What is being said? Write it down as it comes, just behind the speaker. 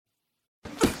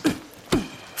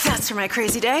That's for my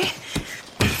crazy day.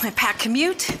 My packed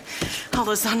commute, all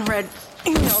those unread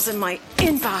emails in my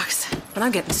inbox. But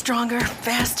I'm getting stronger,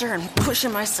 faster, and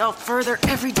pushing myself further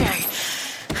every day.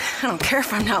 I don't care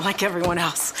if I'm not like everyone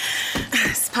else.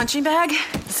 This punching bag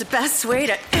is the best way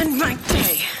to end my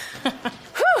day.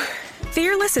 Whew.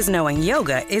 Fearless is knowing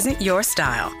yoga isn't your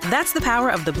style. That's the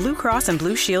power of the Blue Cross and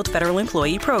Blue Shield Federal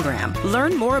Employee Program.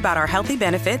 Learn more about our healthy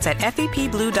benefits at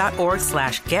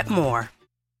fepblue.org/getmore.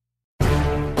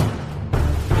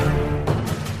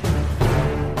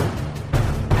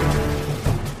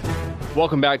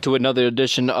 Welcome back to another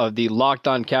edition of the Locked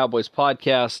On Cowboys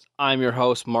podcast. I'm your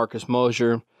host, Marcus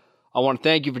Mosher. I want to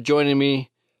thank you for joining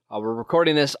me. We're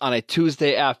recording this on a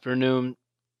Tuesday afternoon.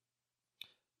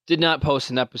 Did not post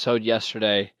an episode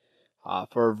yesterday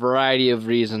for a variety of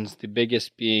reasons, the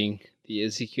biggest being the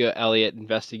Ezekiel Elliott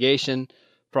investigation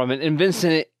from an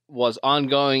incident was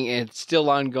ongoing and it's still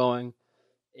ongoing.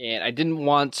 And I didn't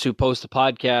want to post a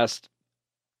podcast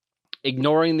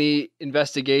ignoring the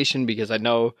investigation because I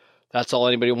know that's all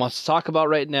anybody wants to talk about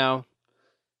right now.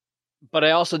 But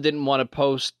I also didn't want to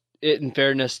post it in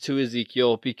fairness to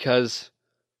Ezekiel because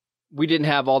we didn't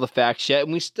have all the facts yet,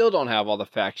 and we still don't have all the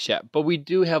facts yet. But we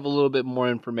do have a little bit more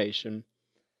information.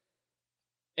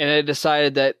 And I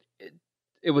decided that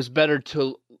it was better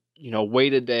to,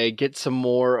 wait a day, get some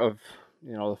more of,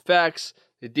 the facts,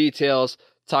 the details,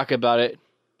 talk about it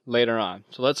later on.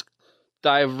 So let's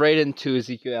dive right into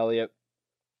Ezekiel Elliott.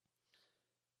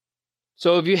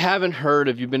 So if you haven't heard,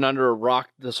 if you've been under a rock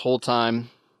this whole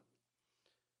time,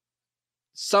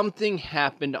 something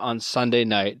happened on Sunday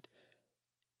night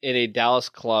in a Dallas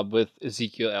club with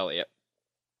Ezekiel Elliott.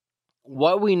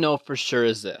 What we know for sure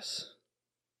is this.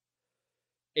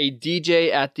 A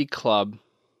DJ at the club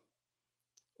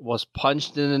was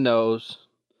punched in the nose,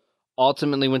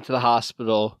 ultimately went to the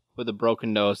hospital with a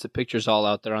broken nose. The picture's all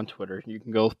out there on Twitter. You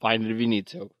can go find it if you need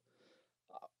to.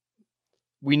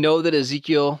 We know that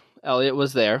Ezekiel Elliott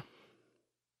was there.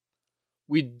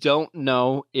 We don't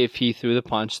know if he threw the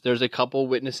punch. There's a couple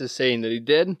witnesses saying that he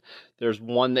did. There's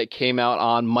one that came out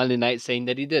on Monday night saying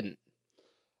that he didn't.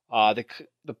 The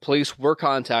police were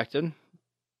contacted.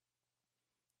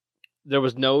 There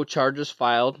was no charges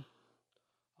filed.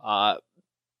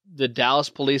 The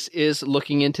Dallas police is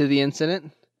looking into the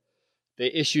incident.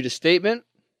 They issued a statement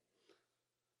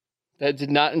that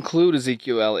did not include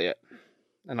Ezekiel Elliott.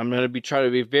 And I'm going to try to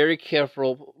be very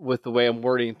careful with the way I'm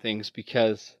wording things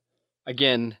because,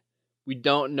 again, we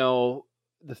don't know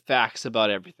the facts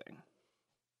about everything.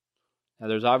 Now,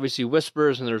 there's obviously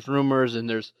whispers and there's rumors and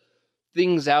there's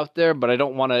things out there, but I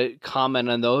don't want to comment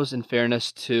on those in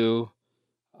fairness to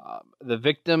the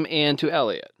victim and to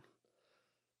Elliott.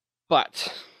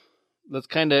 But let's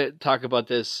kind of talk about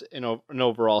this in an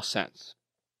overall sense.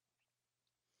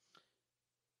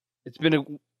 It's been a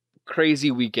crazy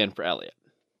weekend for Elliott.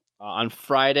 On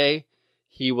Friday,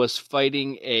 he was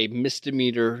fighting a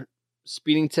misdemeanor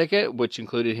speeding ticket, which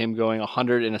included him going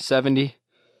 100 and a 70.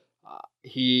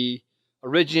 He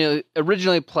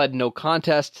originally pled no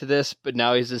contest to this, but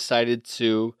now he's decided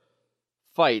to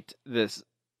fight this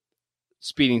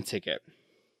speeding ticket.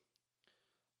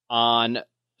 On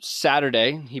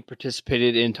Saturday, he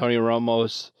participated in Tony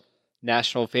Romo's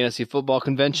National Fantasy Football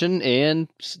Convention and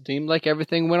seemed like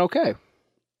everything went okay.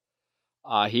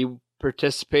 He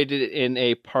participated in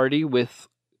a party with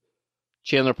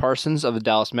Chandler Parsons of the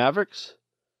Dallas Mavericks.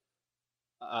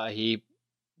 He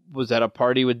was at a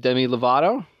party with Demi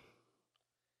Lovato.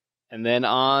 And then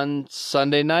on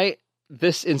Sunday night,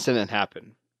 this incident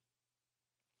happened.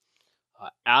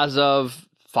 As of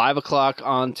 5 o'clock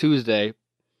on Tuesday,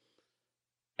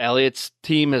 Elliott's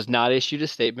team has not issued a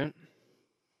statement.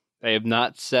 They have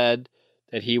not said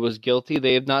that he was guilty.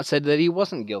 They have not said that he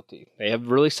wasn't guilty. They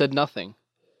have really said nothing.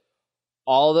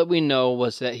 All that we know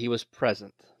was that he was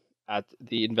present at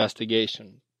the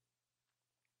investigation.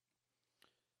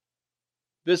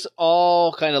 This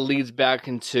all kind of leads back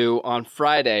into, on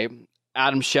Friday,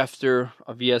 Adam Schefter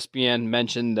of ESPN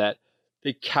mentioned that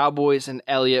the Cowboys and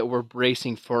Elliott were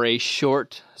bracing for a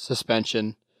short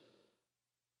suspension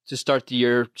to start the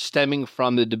year, stemming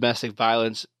from the domestic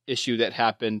violence issue that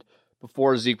happened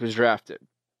before Zeke was drafted.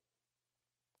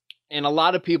 And a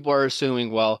lot of people are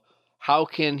assuming, well, how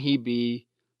can he be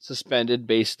suspended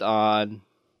based on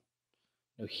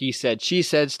he said, she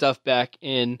said stuff back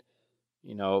in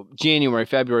January,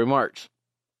 February, March?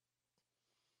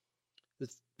 The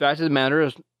fact of the matter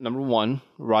is, number one,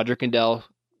 Roger Goodell,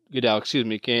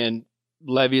 can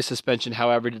levy a suspension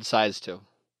however he decides to. If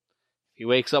he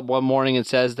wakes up one morning and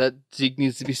says that Zeke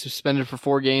needs to be suspended for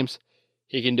 4 games,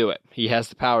 he can do it. He has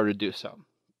the power to do so.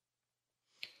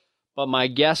 But my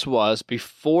guess was,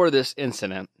 before this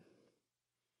incident,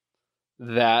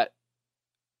 that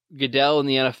Goodell and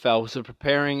the NFL was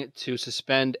preparing to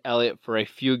suspend Elliott for a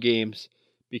few games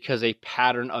because a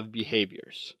pattern of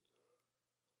behaviors.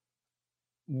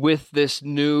 With this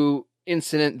new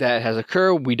incident that has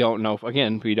occurred, we don't know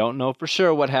for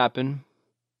sure what happened.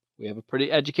 We have a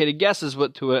pretty educated guess as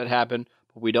to what happened,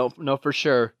 but we don't know for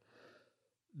sure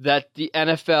that the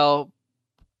NFL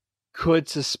could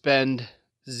suspend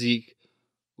Zeke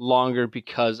longer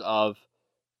because of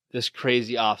this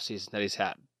crazy offseason that he's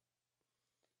had.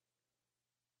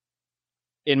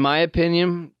 In my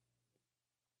opinion,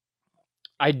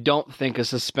 I don't think a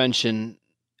suspension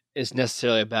is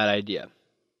necessarily a bad idea.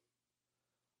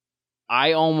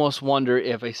 I almost wonder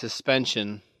if a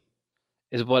suspension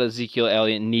is what Ezekiel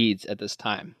Elliott needs at this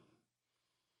time.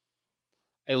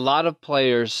 A lot of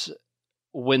players,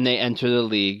 when they enter the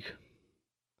league,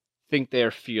 think they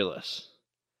are fearless,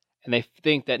 and they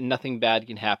think that nothing bad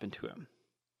can happen to him.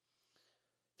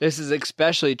 This is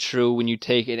especially true when you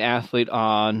take an athlete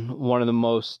on one of the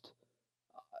most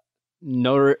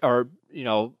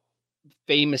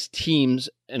famous teams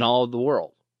in all of the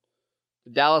world.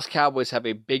 The Dallas Cowboys have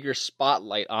a bigger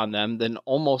spotlight on them than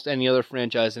almost any other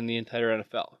franchise in the entire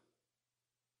NFL.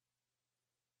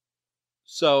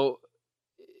 So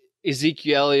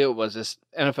Ezekiel Elliott was this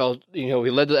NFL, he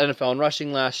led the NFL in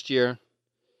rushing last year.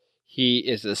 He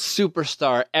is a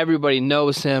superstar. Everybody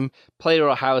knows him. Played at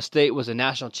Ohio State, was a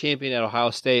national champion at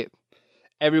Ohio State.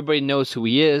 Everybody knows who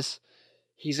he is.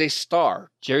 He's a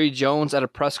star. Jerry Jones at a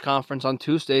press conference on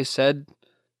Tuesday said,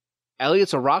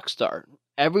 Elliott's a rock star.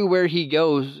 Everywhere he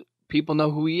goes, people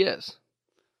know who he is.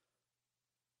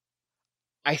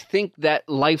 I think that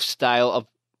lifestyle of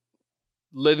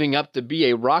living up to be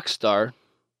a rock star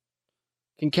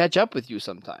can catch up with you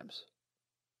sometimes.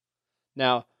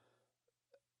 Now,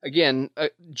 again,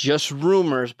 just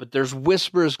rumors, but there's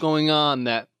whispers going on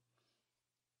that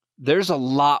there's a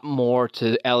lot more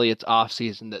to Elliott's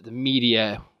offseason that the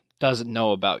media doesn't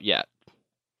know about yet.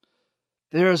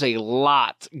 There's a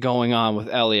lot going on with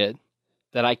Elliott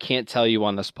that I can't tell you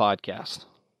on this podcast.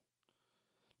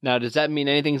 Now, does that mean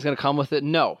anything's going to come with it?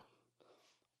 No.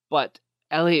 But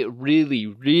Elliott really,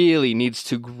 really needs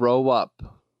to grow up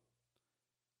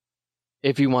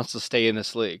if he wants to stay in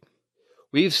this league.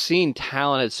 We've seen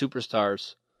talented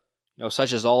superstars,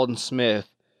 such as Aldon Smith,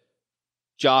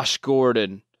 Josh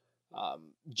Gordon,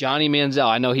 Johnny Manziel.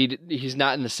 I know he's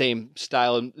not in the same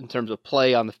style in terms of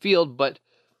play on the field, but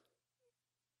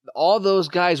all those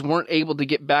guys weren't able to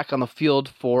get back on the field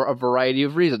for a variety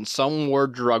of reasons. Some were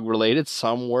drug-related,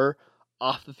 some were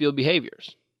off-the-field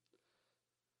behaviors.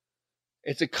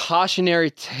 It's a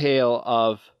cautionary tale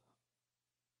of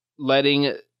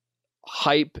letting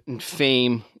hype and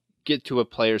fame get to a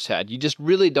player's head. You just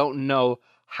really don't know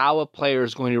how a player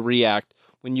is going to react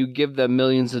when you give them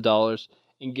millions of dollars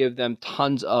and give them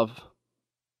tons of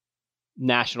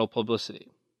national publicity.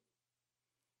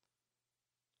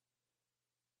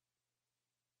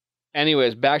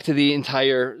 Anyways, back to the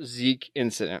entire Zeke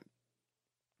incident.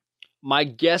 My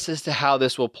guess as to how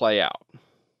this will play out.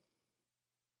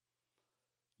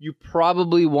 You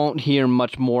probably won't hear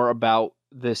much more about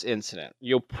this incident.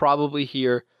 You'll probably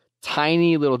hear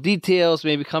tiny little details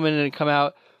maybe come in and come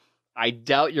out. I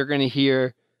doubt you're going to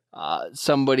hear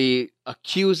somebody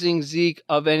accusing Zeke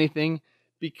of anything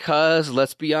because,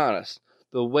 let's be honest,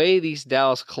 the way these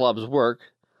Dallas clubs work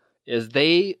is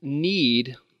they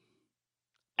need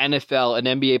NFL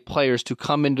and NBA players to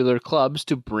come into their clubs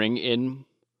to bring in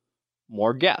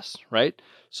more guests, right?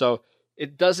 So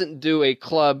it doesn't do a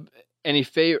club any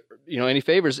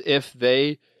favors if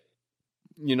they,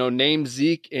 name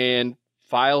Zeke and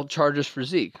file charges for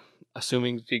Zeke,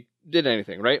 assuming Zeke did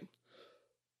anything, right?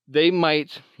 They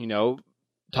might,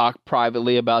 talk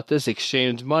privately about this,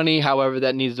 exchange money, however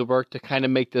that needs to work to kind of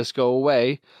make this go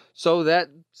away so that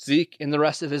Zeke and the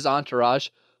rest of his entourage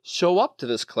show up to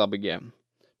this club again.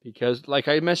 Because, like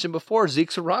I mentioned before,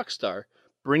 Zeke's a rock star.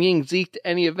 Bringing Zeke to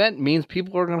any event means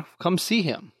people are going to come see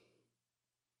him.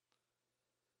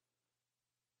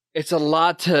 It's a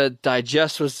lot to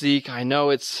digest with Zeke. I know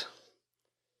it's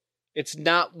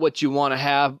not what you want to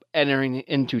have entering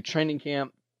into training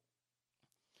camp.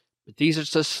 But these are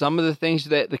just some of the things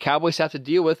that the Cowboys have to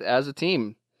deal with as a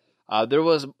team. There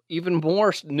was even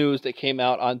more news that came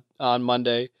out on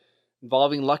Monday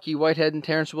involving Lucky Whitehead and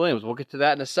Terrence Williams. We'll get to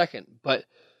that in a second. But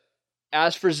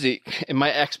as for Zeke and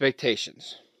my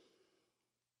expectations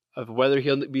of whether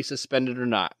he'll be suspended or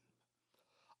not,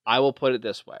 I will put it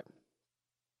this way.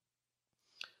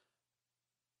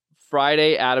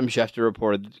 Friday, Adam Schefter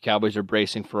reported that the Cowboys are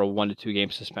bracing for a 1 to 2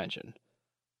 game suspension.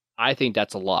 I think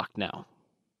that's a lock now.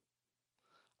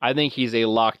 I think he's a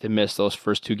lock to miss those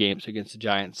first 2 games against the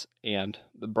Giants and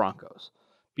the Broncos.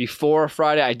 Before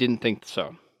Friday, I didn't think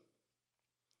so.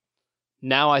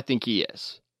 Now I think he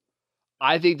is.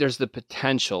 I think there's the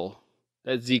potential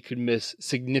that Zeke could miss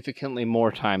significantly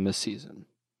more time this season.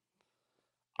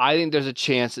 I think there's a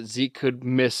chance that Zeke could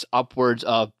miss upwards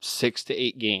of 6 to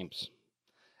 8 games.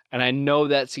 And I know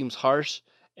that seems harsh,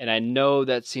 and I know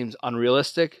that seems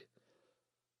unrealistic.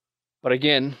 But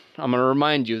again, I'm going to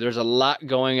remind you, there's a lot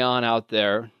going on out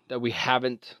there that we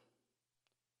haven't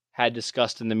had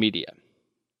discussed in the media.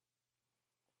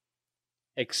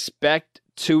 Expect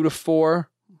 2 to 4,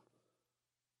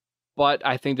 but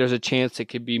I think there's a chance it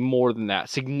could be more than that,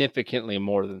 significantly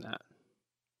more than that.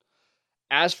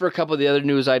 As for a couple of the other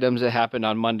news items that happened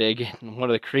on Monday, again, one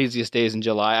of the craziest days in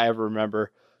July I ever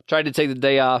remember. Tried to take the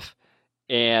day off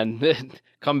and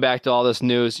come back to all this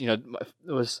news.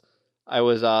 I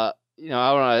was out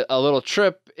on a little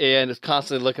trip and was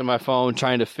constantly looking at my phone,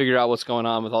 trying to figure out what's going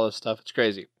on with all this stuff. It's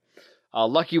crazy.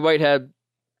 Lucky Whitehead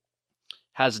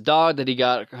has a dog that he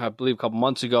got, I believe, a couple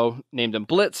months ago, named him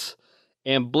Blitz.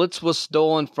 And Blitz was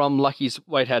stolen from Lucky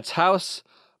Whitehead's house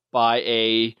by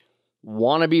a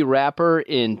wannabe rapper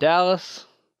in Dallas.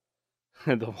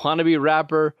 The wannabe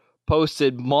rapper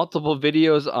posted multiple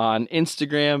videos on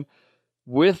Instagram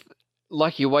with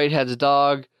Lucky Whitehead's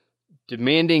dog,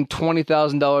 demanding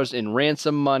 $20,000 in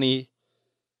ransom money.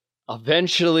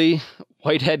 Eventually,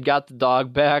 Whitehead got the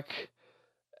dog back.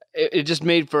 It just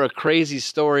made for a crazy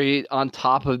story on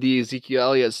top of the Ezekiel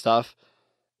Elliott stuff.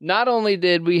 Not only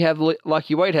did we have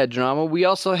Lucky Whitehead drama, we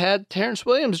also had Terrence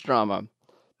Williams drama.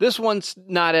 This one's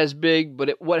not as big,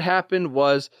 but what happened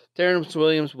was Terrence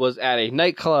Williams was at a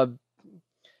nightclub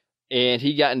and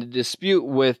he got into a dispute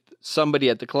with somebody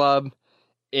at the club.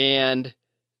 And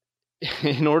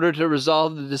in order to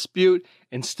resolve the dispute,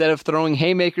 instead of throwing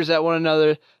haymakers at one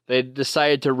another, they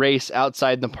decided to race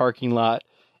outside the parking lot.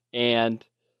 And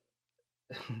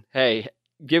hey,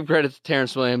 give credit to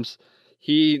Terrence Williams.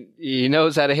 He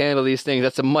knows how to handle these things.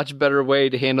 That's a much better way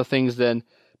to handle things than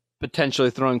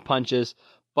potentially throwing punches.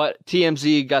 But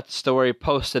TMZ got the story,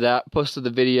 posted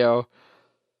the video.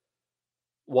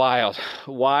 Wild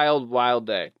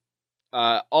day.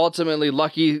 Ultimately,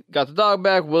 Lucky got the dog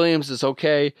back. Williams is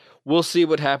okay. We'll see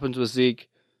what happens with Zeke.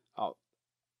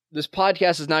 This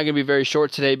podcast is not going to be very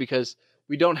short today because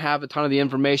we don't have a ton of the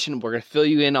information. We're going to fill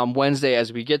you in on Wednesday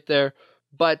as we get there.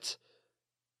 But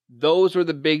those were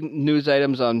the big news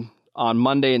items on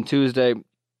Monday and Tuesday.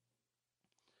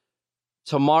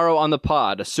 Tomorrow on the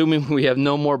pod, assuming we have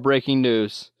no more breaking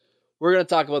news, we're going to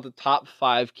talk about the top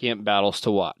 5 camp battles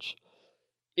to watch.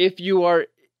 If you are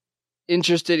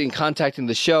interested in contacting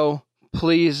the show,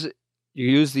 please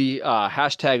use the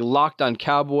hashtag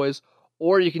LockedOnCowboys,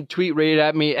 or you can tweet right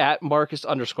at me at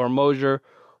Marcus_Mosier.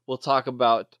 We'll talk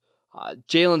about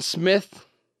Jalen Smith.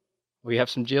 We have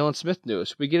some Jalen Smith news.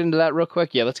 Should we get into that real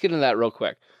quick? Yeah, let's get into that real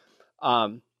quick.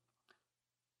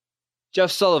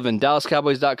 Jeff Sullivan,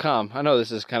 DallasCowboys.com. I know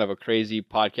this is kind of a crazy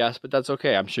podcast, but that's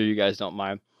okay. I'm sure you guys don't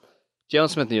mind. Jalen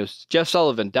Smith news. Jeff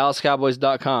Sullivan,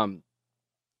 DallasCowboys.com.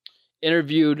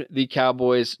 Interviewed the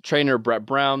Cowboys trainer Brett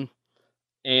Brown,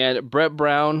 and Brett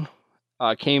Brown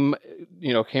came up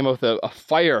with a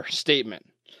fire statement,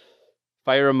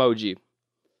 fire emoji.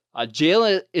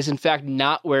 Jalen is in fact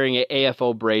not wearing an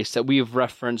AFO brace that we've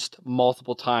referenced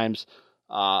multiple times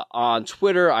on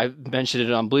Twitter. I've mentioned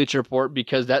it on Bleacher Report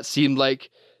because that seemed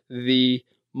like the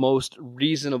most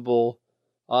reasonable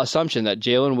assumption, that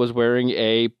Jalen was wearing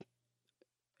a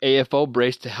AFO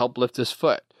brace to help lift his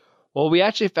foot. Well, we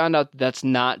actually found out that's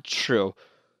not true.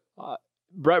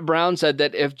 Brett Brown said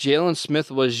that if Jalen Smith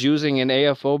was using an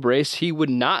AFO brace, he would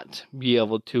not be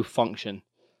able to function.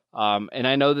 And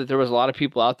I know that there was a lot of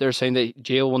people out there saying that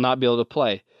Jalen will not be able to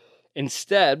play.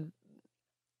 Instead,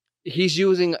 he's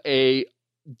using a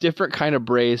different kind of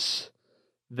brace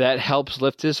that helps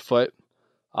lift his foot.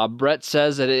 Brett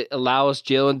says that it allows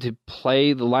Jalen to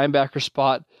play the linebacker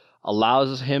spot,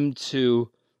 allows him to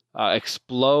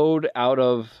explode out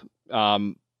of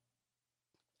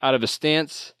a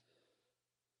stance.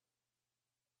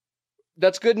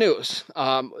 That's good news.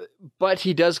 But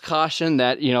he does caution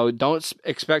that, don't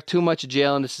expect too much of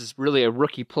Jalen. This is really a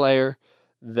rookie player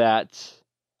that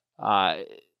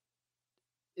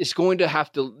is going to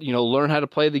have to, learn how to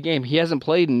play the game. He hasn't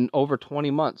played in over 20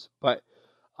 months. But,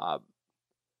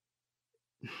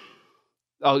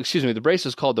 the brace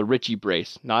is called the Ritchie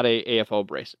brace, not a AFO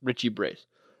brace. Ritchie brace.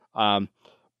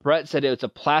 Brett said it's a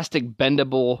plastic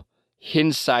bendable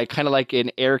hinge side, kind of like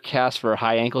an air cast for a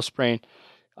high ankle sprain.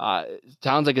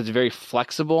 Sounds like it's very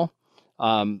flexible.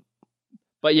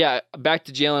 But yeah, back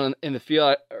to Jalen in the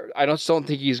field. I don't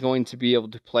think he's going to be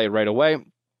able to play right away.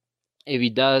 If he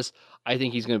does, I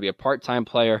think he's going to be a part-time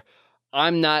player.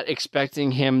 I'm not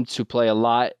expecting him to play a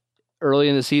lot early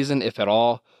in the season, if at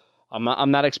all.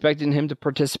 I'm not expecting him to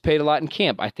participate a lot in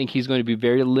camp. I think he's going to be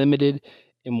very limited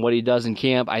in what he does in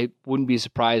camp. I wouldn't be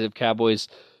surprised if Cowboys,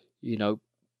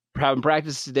 having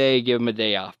practice today, give him a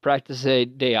day off. Practice today,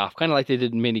 day off, kind of like they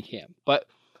did in minicamp. But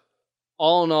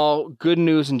all in all, good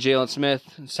news in Jalen Smith.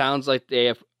 Sounds like they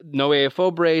have no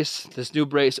AFO brace. This new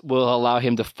brace will allow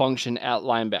him to function at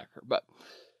linebacker. But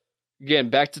again,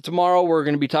 back to tomorrow, we're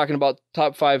going to be talking about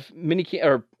top 5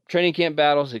 training camp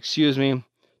battles.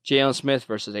 Jalen Smith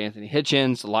versus Anthony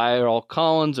Hitchens, Lyle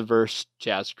Collins versus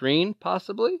Chaz Green,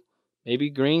 possibly. Maybe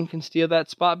Green can steal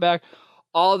that spot back.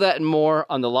 All that and more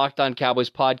on the Locked On Cowboys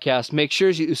podcast. Make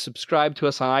sure you subscribe to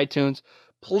us on iTunes.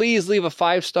 Please leave a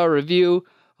 5-star review.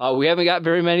 We haven't got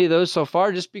very many of those so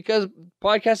far just because the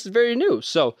podcast is very new.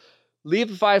 So leave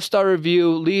a 5-star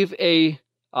review, leave a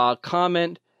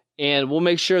comment, and we'll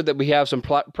make sure that we have some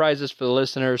prizes for the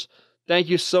listeners. Thank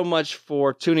you so much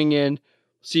for tuning in.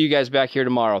 See you guys back here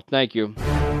tomorrow. Thank you.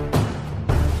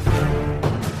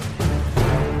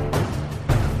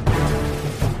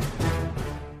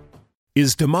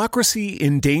 Is democracy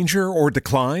in danger or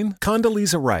decline?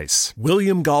 Condoleezza Rice,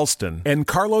 William Galston, and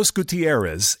Carlos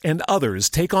Gutierrez and others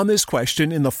take on this question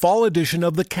in the fall edition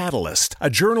of The Catalyst, a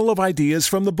journal of ideas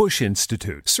from the Bush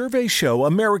Institute. Surveys show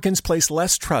Americans place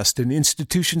less trust in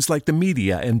institutions like the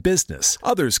media and business.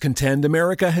 Others contend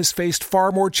America has faced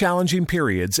far more challenging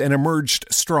periods and emerged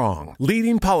strong.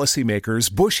 Leading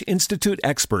policymakers, Bush Institute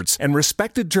experts, and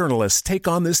respected journalists take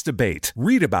on this debate.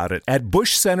 Read about it at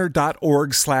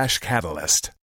bushcenter.org/catalyst.